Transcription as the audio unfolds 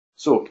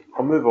So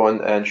I'll move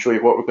on and show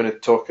you what we're going to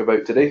talk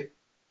about today.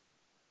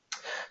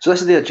 So this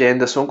is the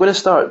agenda. So I'm going to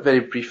start very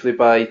briefly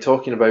by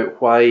talking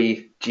about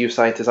why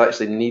geoscientists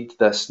actually need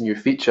this new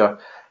feature.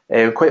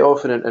 Quite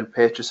often in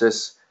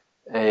Petrosys,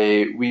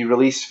 we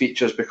release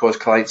features because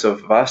clients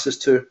have asked us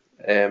to,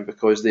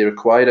 because they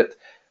require it.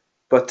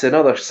 But in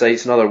other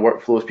sites and other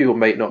workflows, people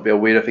might not be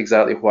aware of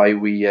exactly why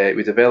we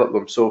develop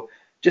them. So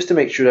just to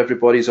make sure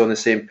everybody's on the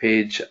same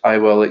page, I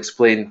will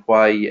explain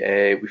why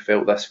we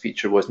felt this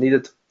feature was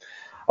needed.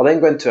 I'll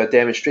then go into a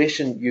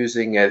demonstration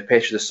using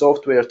Petrosys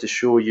software to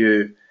show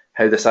you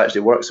how this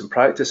actually works in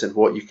practice and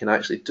what you can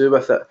actually do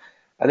with it.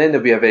 And then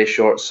there'll be a very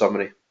short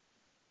summary.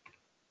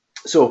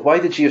 So why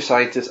do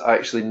geoscientists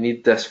actually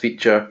need this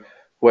feature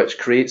which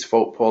creates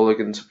fault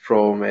polygons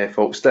from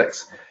fault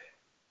sticks?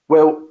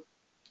 Well,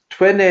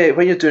 when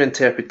you're doing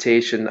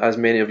interpretation, as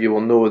many of you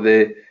will know,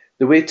 the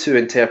way to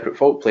interpret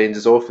fault planes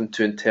is often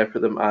to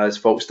interpret them as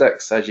fault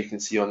sticks, as you can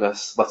see on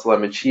this little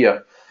image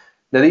here.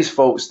 Now these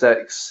fault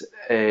sticks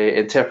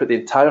interpret the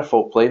entire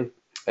fault plane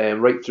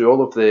right through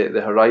all of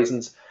the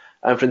horizons,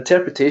 and for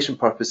interpretation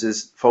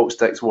purposes fault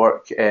sticks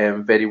work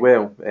very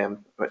well,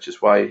 which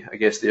is why I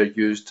guess they are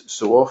used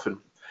so often.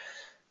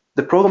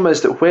 The problem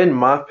is that when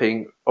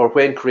mapping or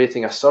when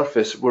creating a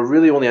surface, we're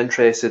really only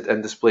interested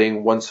in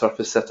displaying one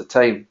surface at a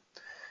time.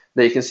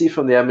 Now you can see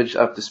from the image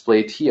I've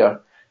displayed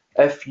here,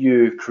 if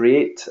you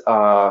create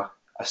a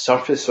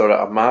surface or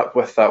a map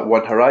with that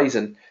one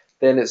horizon,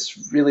 then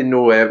it's really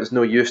there's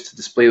no use to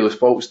display those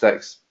fault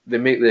sticks. They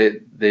make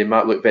the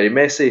map look very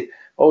messy.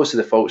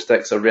 Obviously the fault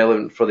sticks are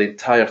relevant for the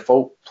entire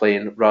fault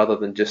plane rather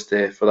than just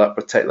for that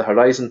particular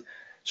horizon.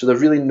 So they're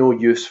really no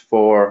use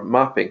for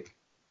mapping.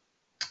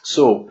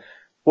 So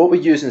what we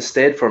use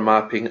instead for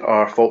mapping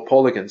are fault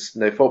polygons.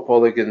 Now fault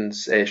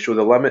polygons show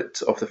the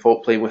limit of the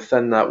fault plane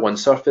within that one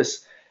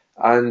surface,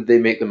 and they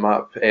make the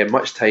map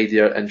much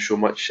tidier and show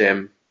much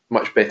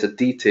better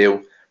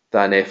detail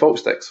than fault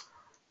sticks.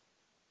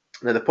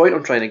 Now the point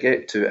I'm trying to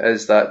get to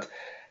is that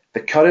the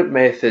current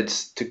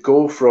methods to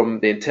go from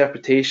the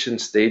interpretation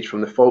stage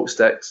from the fault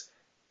sticks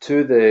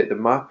to the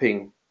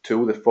mapping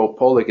tool, the fault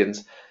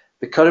polygons,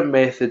 the current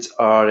methods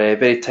are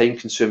very time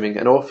consuming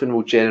and often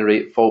will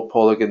generate fault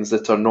polygons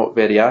that are not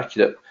very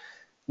accurate.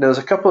 Now there's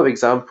a couple of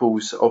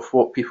examples of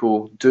what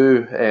people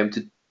do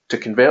to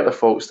convert their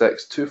fault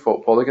sticks to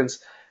fault polygons.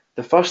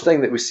 The first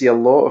thing that we see a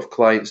lot of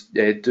clients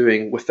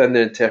doing within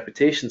their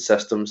interpretation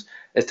systems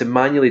is to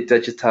manually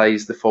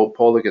digitize the fault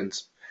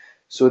polygons.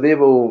 So they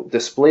will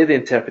display the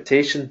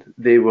interpretation.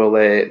 There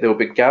will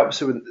be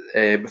gaps within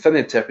the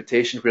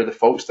interpretation where the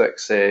fault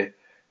sticks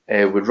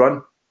would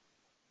run,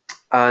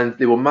 and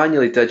they will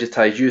manually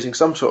digitize using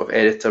some sort of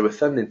editor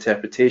within the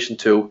interpretation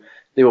tool.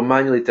 They will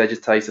manually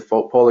digitize the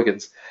fault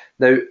polygons.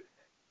 Now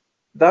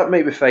that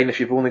might be fine if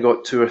you've only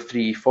got 2 or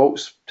 3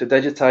 faults to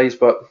digitize,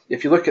 but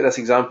if you look at this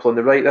example on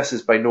the right, this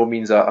is by no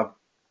means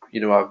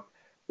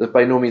there's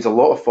by no means a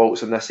lot of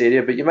faults in this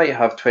area, but you might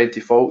have 20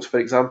 faults, for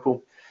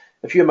example.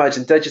 If you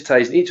imagine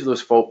digitizing each of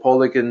those fault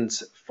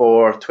polygons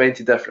for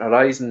 20 different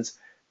horizons,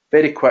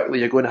 very quickly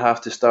you're going to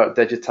have to start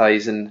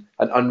digitizing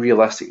an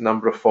unrealistic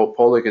number of fault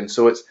polygons.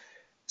 So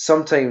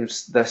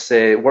sometimes this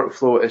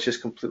workflow is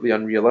just completely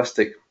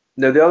unrealistic.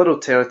 Now the other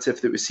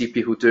alternative that we see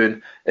people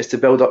doing is to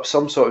build up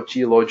some sort of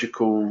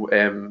geological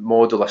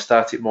model, a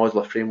static model,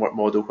 a framework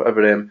model,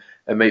 whatever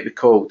it might be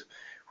called,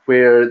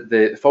 where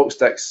the fault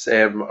sticks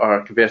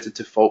are converted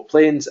to fault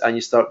planes and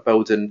you start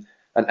building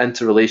an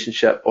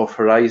interrelationship of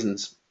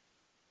horizons.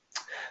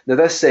 Now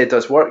this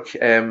does work,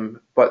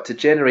 but to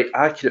generate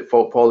accurate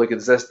fault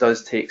polygons, this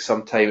does take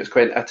some time. It's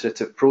quite an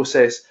iterative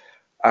process,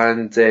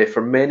 and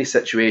for many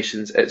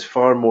situations it's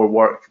far more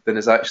work than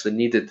is actually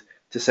needed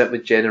to simply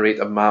generate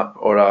a map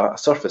or a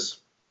surface.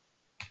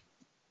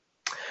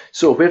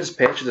 So where does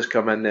Petrosys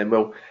come in then?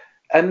 Well,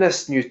 in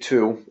this new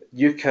tool,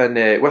 you can,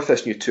 with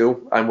this new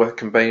tool and with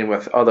combining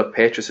with other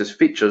Petrosys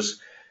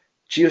features,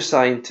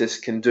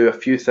 geoscientists can do a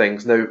few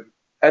things. Now,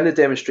 in the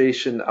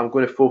demonstration, I'm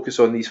going to focus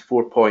on these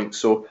 4 points.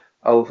 So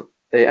I'll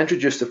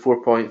introduce the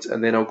 4 points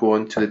and then I'll go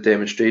on to the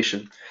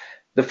demonstration.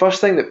 The first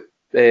thing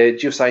that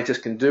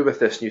geoscientists can do with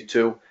this new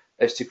tool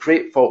is to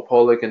create fault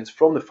polygons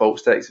from the fault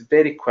sticks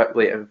very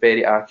quickly and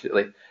very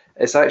accurately.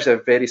 It's actually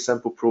a very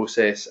simple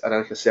process, and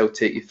like I say, I'll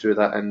take you through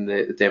that in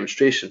the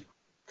demonstration.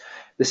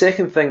 The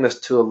second thing this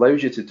tool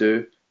allows you to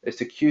do is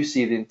to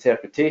QC the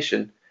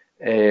interpretation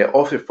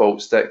of your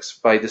fault sticks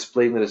by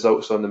displaying the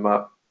results on the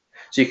map.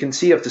 So you can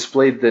see I've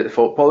displayed the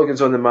fault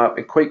polygons on the map,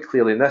 and quite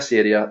clearly in this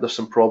area there's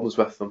some problems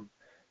with them.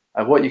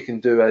 And what you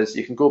can do is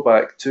you can go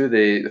back to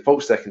the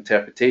fault stick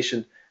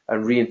interpretation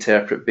and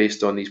reinterpret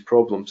based on these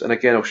problems. And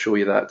again, I'll show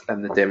you that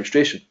in the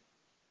demonstration.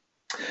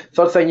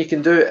 Third thing you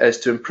can do is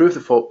to improve the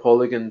fault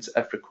polygons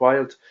if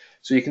required.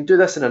 So you can do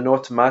this in an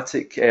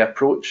automatic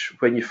approach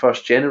when you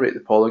first generate the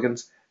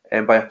polygons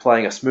by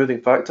applying a smoothing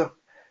factor.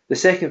 The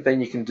second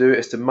thing you can do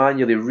is to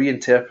manually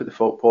reinterpret the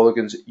fault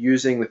polygons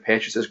using the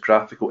Petrosys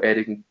graphical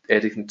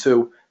editing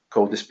tool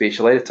called the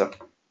spatial editor.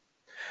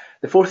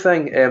 The fourth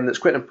thing that's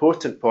quite an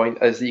important point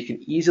is that you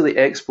can easily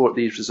export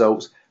these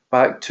results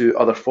back to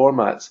other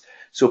formats.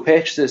 So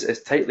Petrosys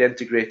is tightly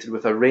integrated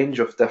with a range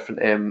of different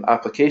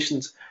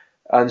applications,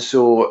 and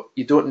so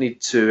you don't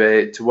need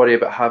to worry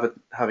about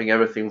having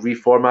everything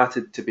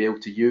reformatted to be able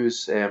to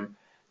use in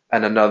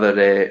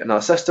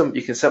another system.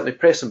 You can simply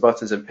press some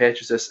buttons in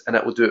Petrosys and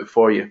it will do it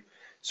for you.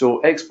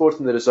 So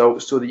exporting the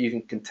results so that you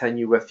can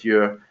continue with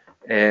your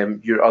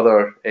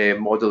other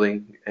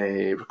modelling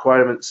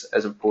requirements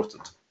is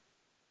important.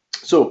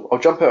 So I'll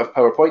jump out of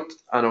PowerPoint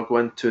and I'll go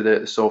into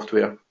the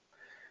software.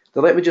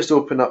 Now let me just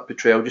open up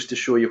Petrel just to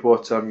show you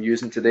what I'm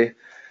using today.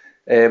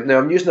 Now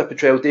I'm using a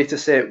Petrel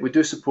dataset. We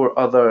do support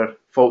other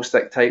fault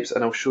stick types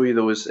and I'll show you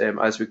those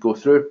as we go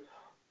through.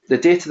 The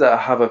data that I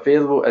have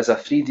available is a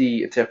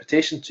 3D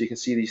interpretation, so you can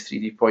see these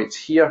 3D points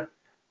here,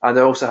 and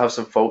I also have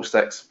some fault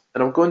sticks.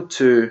 And I'm going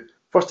to,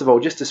 first of all,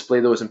 just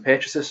display those in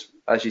Petrosys,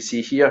 as you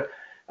see here,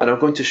 and I'm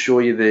going to show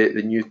you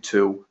the new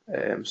tool.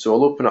 So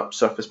I'll open up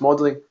Surface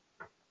Modelling.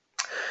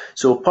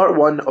 So part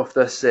one of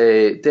this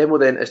demo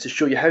then is to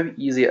show you how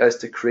easy it is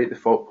to create the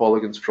fault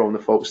polygons from the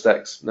fault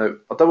sticks. Now,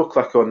 I'll double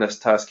click on this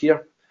task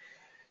here.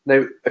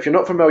 Now, if you're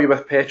not familiar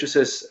with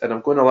Petrosys, and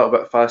I'm going a little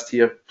bit fast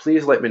here,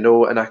 please let me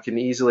know and I can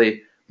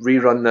easily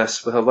rerun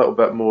this with a little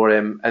bit more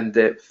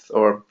in-depth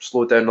or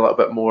slow down a little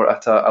bit more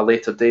at a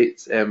later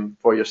date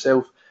for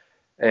yourself.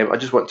 I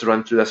just want to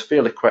run through this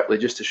fairly quickly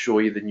just to show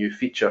you the new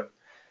feature.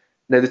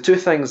 Now the two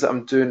things that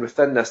I'm doing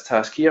within this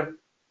task here,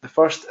 the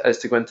first is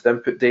to go into the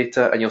input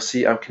data and you'll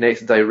see I'm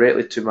connected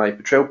directly to my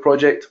Petrel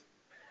project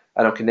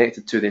and I'm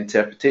connected to the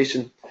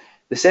interpretation.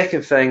 The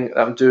second thing that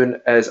I'm doing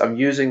is I'm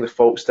using the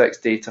fault sticks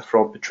data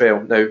from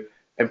Petrel. Now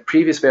in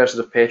previous versions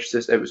of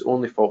Petrosys it was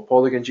only fault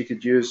polygons you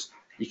could use.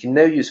 You can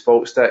now use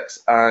fault sticks,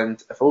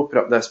 and if I open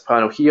up this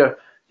panel here,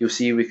 you'll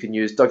see we can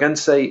use Dug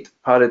Insight,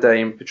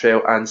 Paradigm,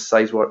 Petrel, and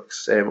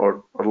Sizeworks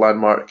or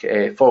Landmark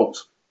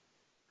faults.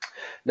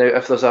 Now,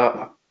 if there's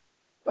a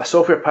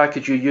software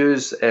package you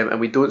use and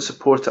we don't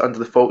support it under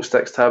the fault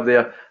sticks tab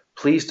there,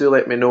 please do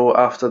let me know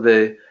after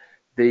the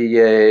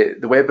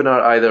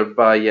webinar, either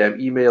by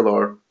email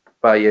or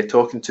by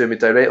talking to me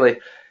directly.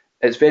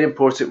 It's very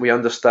important we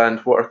understand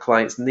what our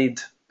clients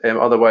need,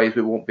 otherwise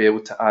we won't be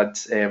able to add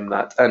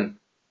that in.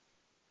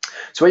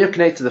 So when you're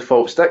connected to the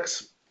fault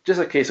sticks,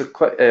 just a case of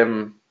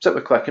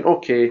simply clicking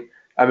OK,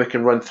 and we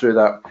can run through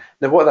that.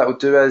 Now what that will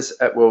do is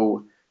it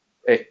will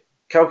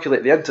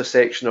calculate the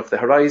intersection of the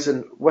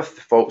horizon with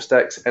the fault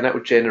sticks, and it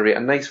will generate a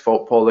nice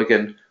fault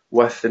polygon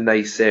with the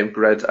nice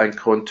grid and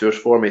contours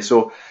for me.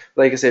 So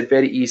like I said,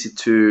 very easy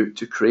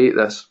to create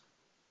this.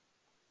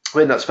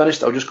 When that's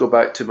finished, I'll just go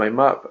back to my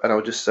map and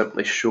I'll just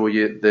simply show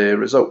you the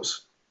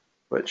results,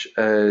 which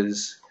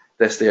is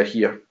this there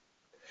here.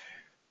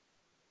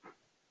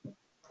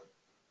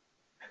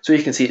 So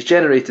you can see it's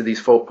generated these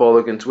fault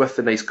polygons with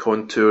the nice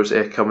contours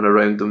coming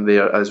around them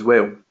there as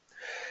well.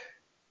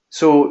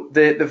 So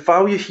the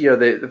value here,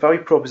 the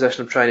value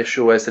proposition I'm trying to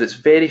show is that it's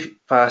very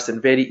fast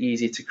and very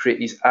easy to create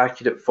these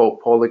accurate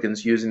fault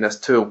polygons using this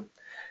tool.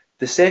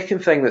 The second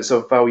thing that's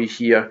of value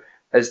here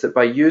is that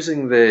by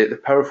using the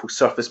powerful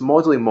surface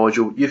modeling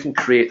module, you can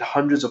create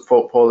hundreds of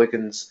fault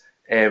polygons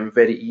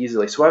very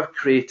easily. So I've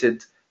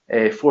created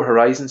 4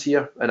 horizons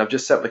here, and I've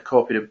just simply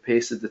copied and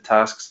pasted the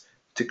tasks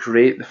to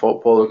create the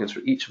fault polygons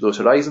for each of those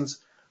horizons.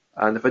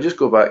 And if I just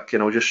go back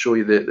and I'll just show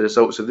you the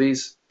results of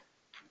these.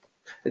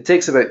 It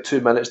takes about 2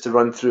 minutes to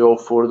run through all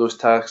 4 of those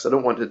tasks. I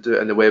don't want to do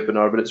it in the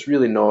webinar, but it's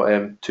really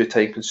not too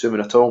time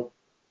consuming at all.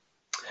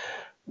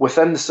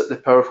 Within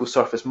the powerful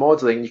surface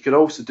modeling, you can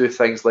also do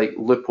things like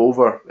loop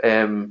over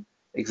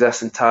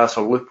existing tasks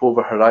or loop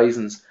over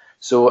horizons.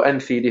 So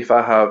in theory, if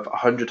I have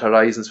 100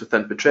 horizons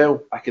within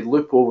Petrel, I could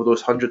loop over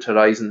those 100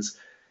 horizons,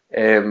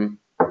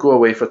 go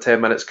away for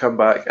 10 minutes, come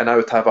back, and I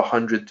would have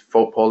 100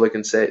 fault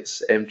polygon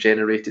sets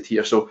generated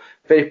here. So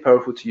very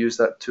powerful to use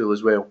that tool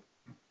as well.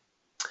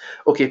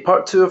 Okay,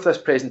 part 2 of this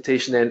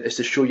presentation then is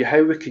to show you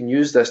how we can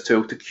use this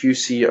tool to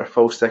QC our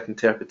fault stick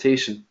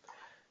interpretation.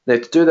 Now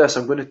to do this,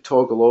 I'm going to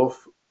toggle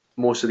off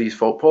most of these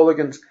fault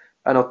polygons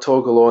and I'll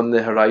toggle on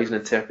the horizon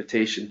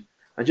interpretation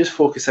and just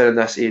focus in on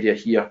this area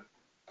here.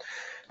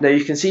 Now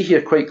you can see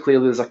here quite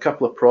clearly there's a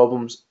couple of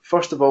problems.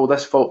 First of all,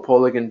 this fault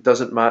polygon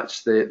doesn't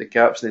match the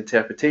gaps in the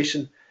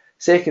interpretation.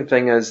 Second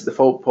thing is the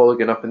fault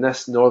polygon up in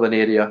this northern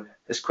area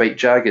is quite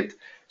jagged.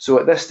 So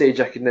at this stage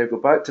I can now go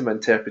back to my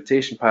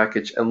interpretation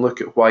package and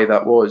look at why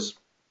that was.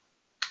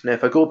 Now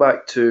if I go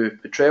back to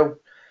Petrel,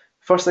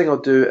 first thing I'll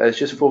do is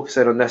just focus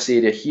in on this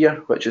area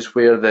here, which is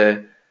where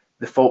the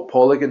fault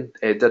polygon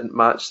didn't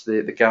match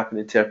the gap in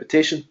the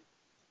interpretation.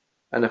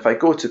 And if I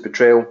go to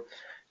Petrel,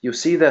 you'll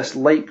see this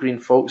light green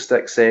fault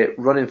stick set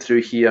running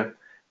through here.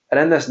 And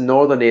in this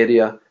northern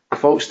area, the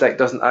fault stick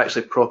doesn't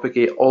actually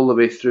propagate all the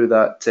way through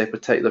that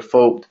particular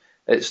fault.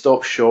 It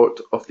stops short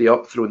of the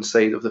upthrown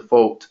side of the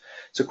fault.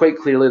 So quite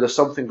clearly there's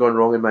something going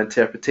wrong in my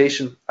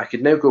interpretation. I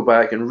could now go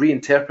back and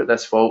reinterpret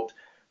this fault,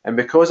 and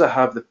because I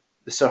have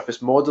the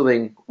surface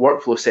modeling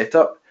workflow set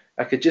up,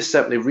 I could just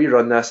simply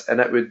rerun this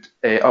and it would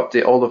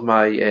update all of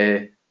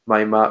my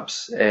my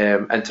maps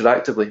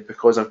interactively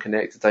because I'm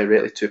connected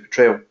directly to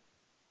Petrel.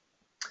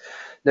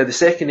 Now the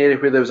second area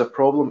where there was a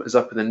problem is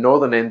up in the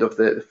northern end of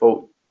the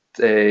fault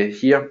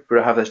here where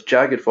I have this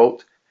jagged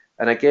fault.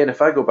 And again,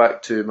 if I go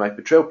back to my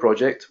Petrel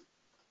project,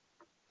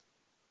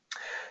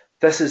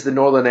 this is the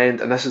northern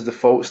end and this is the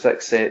fault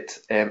stick set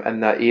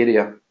in that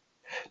area.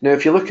 Now,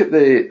 if you look at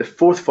the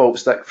fourth fault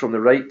stick from the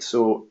right,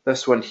 so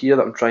this one here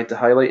that I'm trying to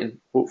highlight, and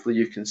hopefully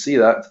you can see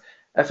that,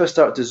 if I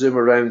start to zoom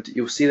around,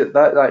 you'll see that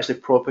that actually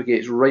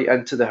propagates right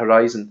into the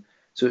horizon.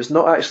 So it's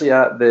not actually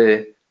at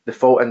the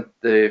fault and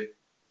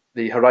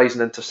the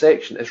horizon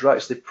intersection, it's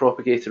actually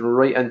propagating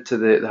right into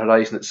the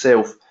horizon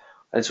itself.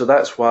 And so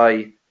that's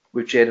why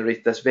we've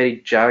generated this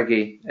very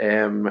jaggy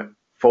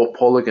fault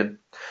polygon.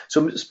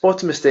 So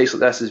spotting mistakes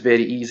like this is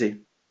very easy.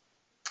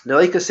 Now,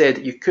 like I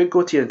said, you could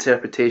go to your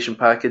interpretation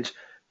package.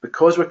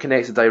 Because we're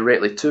connected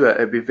directly to it, it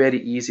would be very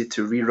easy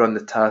to rerun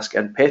the task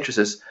in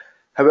Petrosys.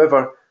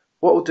 However,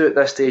 what we'll do at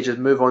this stage is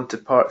move on to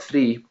part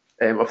 3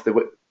 of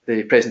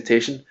the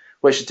presentation,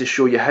 which is to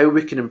show you how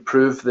we can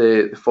improve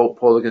the fault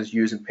polygons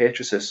using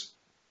Petrosys.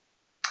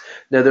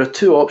 Now, there are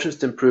two options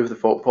to improve the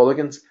fault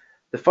polygons.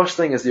 The first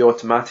thing is the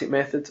automatic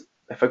method.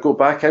 If I go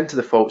back into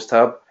the faults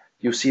tab,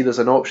 you'll see there's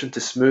an option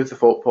to smooth the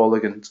fault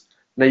polygons.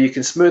 Now, you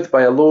can smooth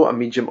by a low, a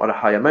medium, or a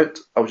high amount.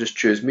 I'll just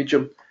choose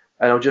medium,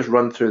 and I'll just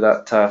run through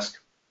that task.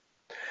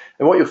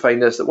 And what you'll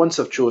find is that once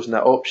I've chosen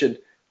that option,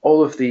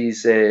 all of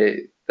these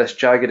this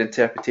jagged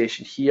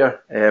interpretation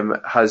here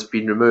has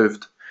been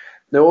removed.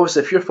 Now,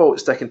 obviously, if your fault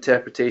stick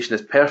interpretation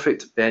is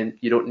perfect, then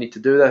you don't need to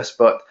do this.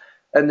 But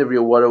in the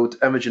real world,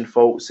 imaging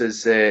faults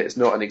is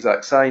not an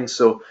exact science.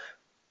 So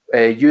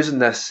using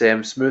this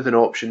smoothing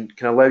option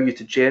can allow you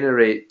to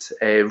generate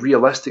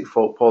realistic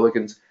fault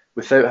polygons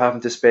without having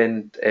to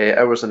spend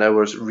hours and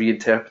hours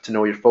reinterpreting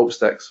all your fault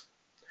sticks.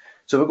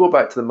 So if I go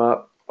back to the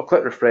map, I'll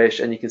click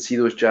refresh and you can see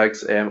those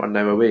jags are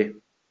now away.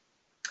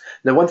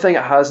 Now, one thing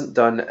it hasn't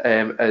done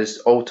is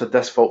altered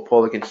this fault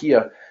polygon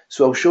here.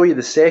 So I'll show you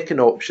the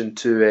second option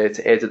to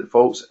edit the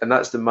faults, and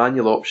that's the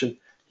manual option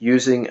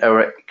using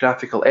our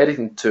graphical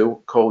editing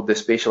tool called the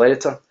spatial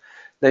editor.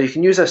 Now, you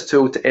can use this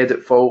tool to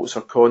edit faults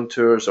or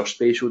contours or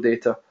spatial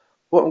data.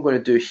 What I'm going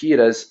to do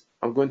here is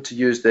I'm going to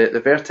use the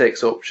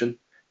vertex option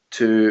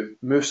to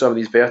move some of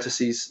these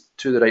vertices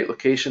to the right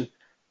location,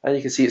 and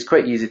you can see it's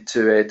quite easy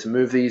to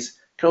move these.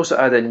 I can also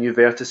add in new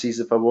vertices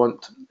if I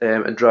want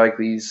and drag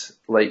these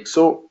like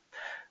so.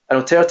 An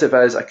alternative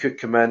is I could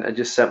come in and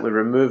just simply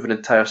remove an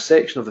entire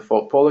section of the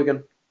fault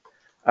polygon,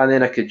 and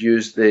then I could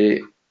use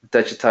the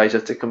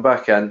digitizer to come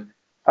back in,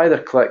 either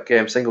click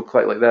single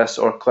click like this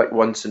or click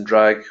once and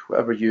drag,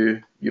 whatever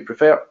you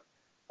prefer.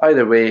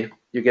 Either way,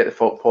 you get the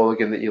fault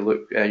polygon that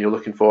you're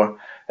looking for,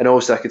 and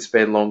also I could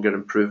spend longer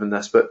improving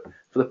this, but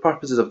for the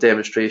purposes of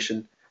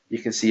demonstration, you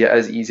can see it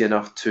is easy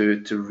enough to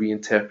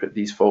reinterpret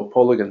these fault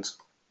polygons.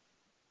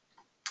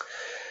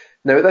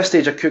 Now, at this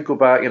stage, I could go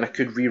back and I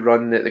could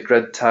rerun the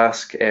grid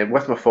task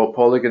with my fault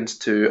polygons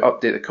to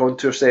update the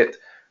contour set.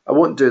 I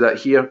won't do that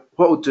here.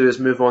 What we'll do is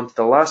move on to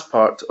the last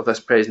part of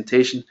this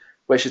presentation,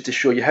 which is to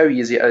show you how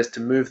easy it is to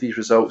move these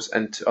results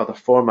into other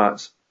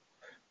formats.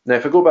 Now,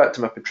 if I go back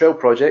to my Petrel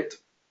project,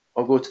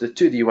 I'll go to the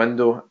 2D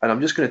window and I'm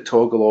just going to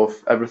toggle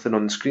off everything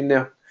on the screen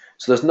there.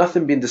 So there's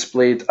nothing being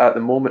displayed at the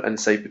moment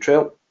inside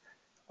Petrel.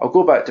 I'll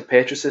go back to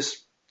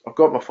Petrosys. I've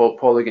got my fault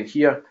polygon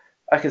here.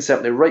 I can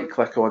simply right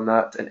click on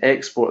that and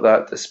export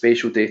that as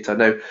spatial data.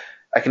 Now,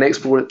 I can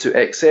export it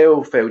to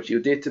Excel, file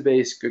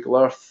geodatabase, Google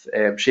Earth,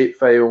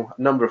 shapefile,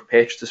 a number of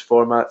Petrosys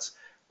formats.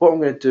 What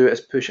I'm going to do is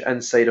push it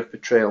inside of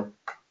Petrel.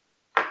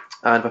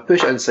 And if I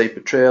push it inside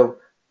Petrel,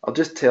 I'll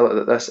just tell it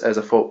that this is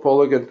a fault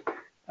polygon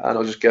and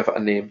I'll just give it a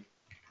name.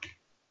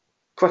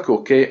 Click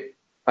OK,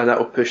 and that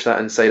will push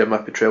that inside of my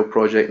Petrel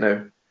project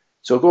now.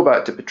 So I'll go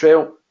back to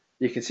Petrel.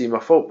 You can see my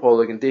fault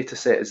polygon data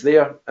set is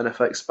there, and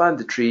if I expand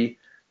the tree,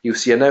 you'll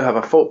see I now have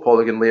a fault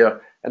polygon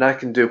layer, and I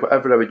can do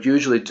whatever I would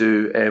usually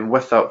do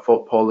with that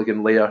fault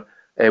polygon layer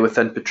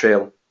within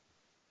Petrel.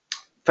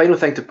 Final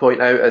thing to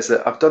point out is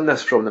that I've done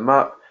this from the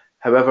map.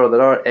 However,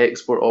 there are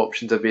export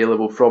options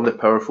available from the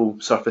powerful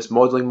surface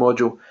modeling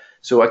module.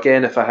 So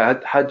again, if I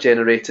had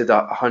generated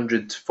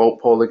 100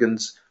 fault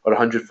polygons or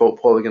 100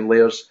 fault polygon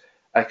layers,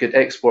 I could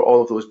export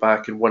all of those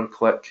back in one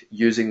click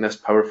using this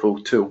powerful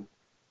tool.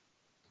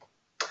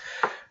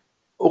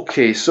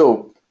 Okay,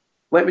 so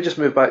let me just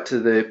move back to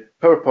the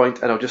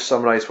PowerPoint and I'll just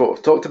summarise what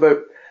we've talked about.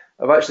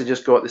 I've actually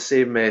just got the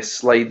same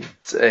slide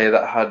that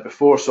I had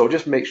before, so I'll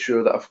just make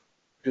sure that I've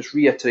just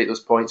reiterate those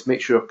points,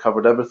 make sure I've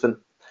covered everything.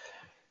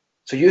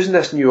 So using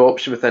this new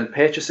option within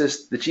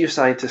Petrosys, the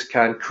geoscientist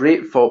can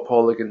create fault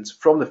polygons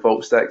from the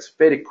fault sticks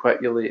very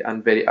quickly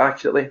and very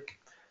accurately.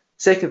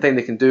 Second thing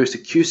they can do is to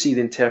QC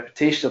the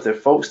interpretation of their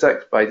fault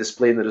stick by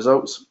displaying the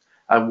results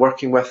and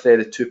working with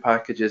the two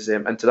packages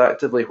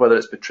interactively, whether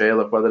it's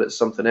Petrel or whether it's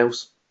something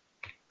else.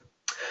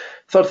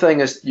 Third thing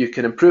is you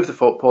can improve the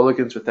fault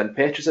polygons within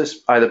Petrosys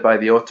either by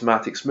the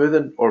automatic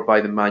smoothing or by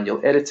the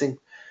manual editing.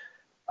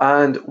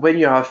 And when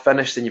you have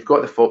finished and you've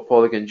got the fault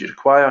polygons you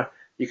require,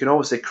 you can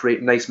obviously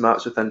create nice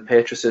maps within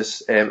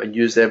Petrosys and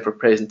use them for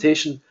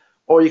presentation,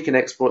 or you can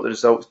export the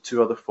results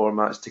to other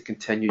formats to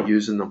continue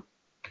using them.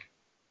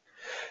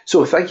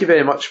 So thank you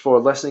very much for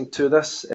listening to this.